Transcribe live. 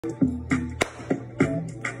Shine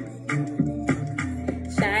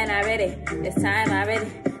already, it's time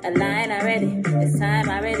already. Align already, it's time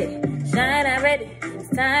already. Shine already, it's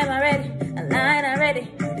time already. Align already,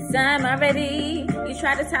 it's time already. You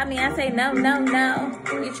try to top me, I say no, no, no.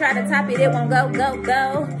 You try to top it won't go, go,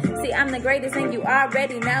 go. See, I'm the greatest and you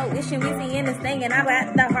already know. Wishing we see in this thing and I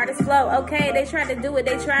got the hardest flow. Okay, they try to do it,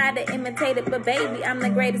 they try to imitate it, but baby, I'm the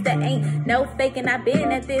greatest. That ain't no faking. I've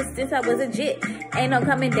been at this since I was a jit. Ain't no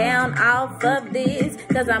coming down off of this,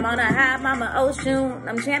 cause I'm on a high mama ocean.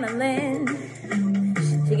 I'm channeling.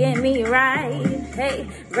 She getting me right. Hey,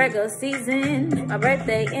 Virgo season. My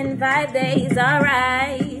birthday in 5 days.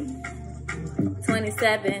 Alright.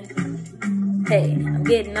 27. Hey, I'm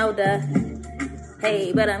getting older.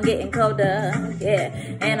 Hey, but I'm getting colder. Yeah,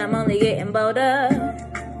 and I'm only getting bolder.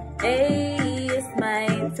 Hey, it's my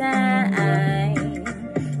time.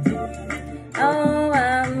 Oh,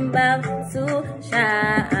 I'm about to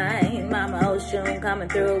shine. Mama Ocean coming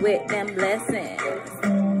through with them blessings.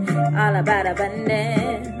 All about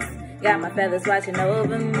abundance. Got my feathers watching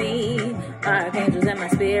over me. My archangels and my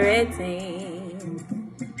spirit team.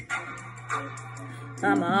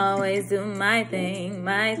 I'ma always do my thing,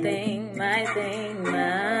 my thing, my thing,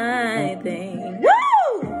 my thing.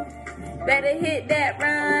 Woo! Better hit that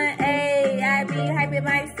run, ayy. I be hyping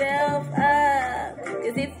myself up.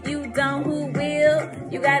 Cause if you don't, who will?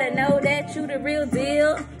 You gotta know that you the real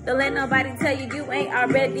deal. Don't let nobody tell you you ain't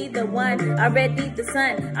already the one, already the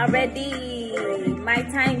sun, already. My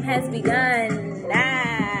time has begun.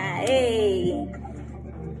 Ah, hey.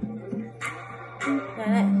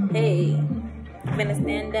 Hey. Finna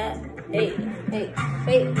stand up. Hey, hey,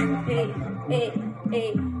 hey, hey, hey,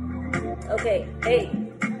 hey. Okay, hey.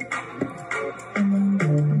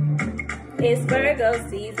 It's Virgo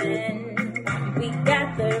season. We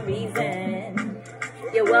got the reason.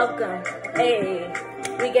 You're welcome. Hey,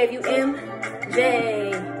 we gave you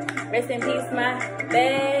MJ. Rest in peace, my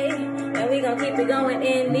bae. And we gon' keep it going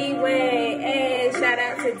anyway. Hey, shout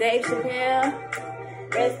out to Dave Chappelle.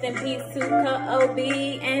 Rest in peace to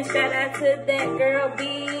Kobe. And shout out to that girl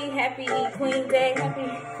B. Happy Queen Day.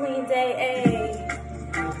 Happy Queen Day. Hey,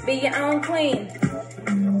 be your own queen.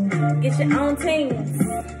 Get your own things.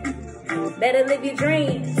 Better live your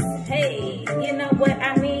dreams. Hey, you know what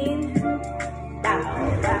I mean? Bow,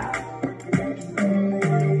 bow.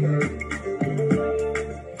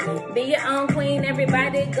 Be your own queen,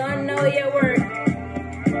 everybody gonna know your worth.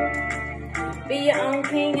 Be your own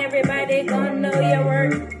king, everybody gonna know your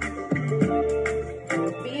worth.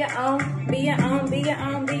 Be your own, be your own, be your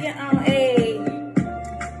own, be your own. Hey,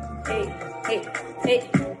 hey, hey, hey.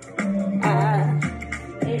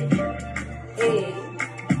 Hey, hey,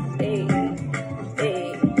 hey, hey.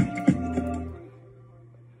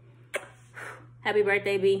 Happy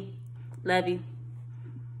birthday, B. Love you.